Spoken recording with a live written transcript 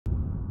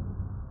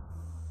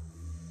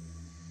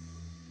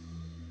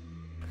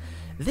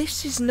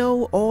This is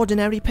no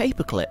ordinary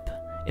paperclip.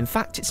 In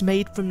fact, it's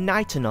made from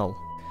Ntinol,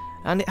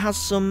 and it has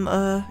some,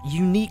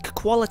 unique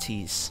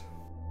qualities.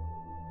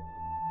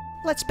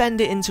 Let's bend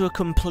it into a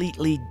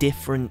completely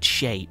different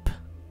shape.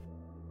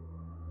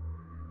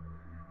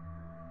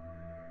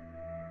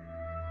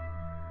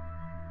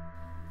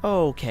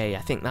 Okay, I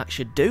think that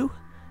should do.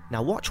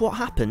 Now watch what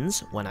happens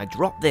when I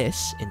drop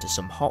this into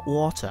some hot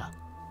water.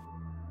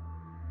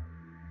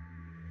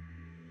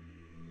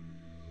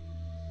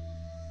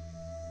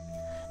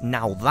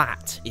 Now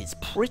that is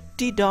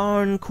pretty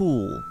darn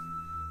cool.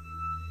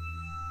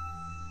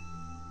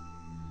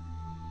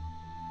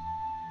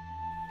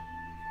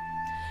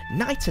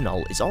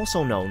 Ntinol is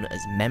also known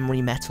as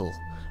memory metal,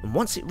 and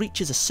once it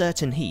reaches a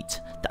certain heat,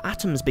 the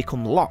atoms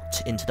become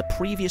locked into the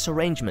previous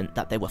arrangement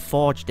that they were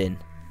forged in.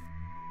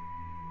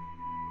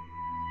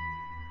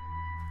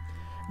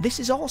 This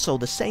is also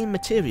the same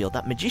material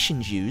that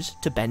magicians use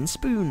to bend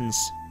spoons.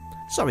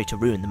 Sorry to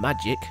ruin the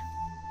magic.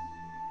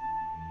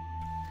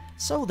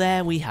 So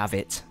there we have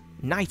it,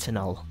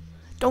 Ntinol.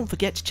 Don't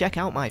forget to check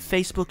out my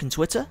Facebook and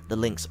Twitter, the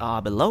links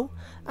are below,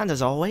 and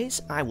as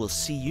always, I will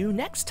see you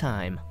next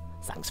time.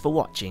 Thanks for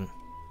watching.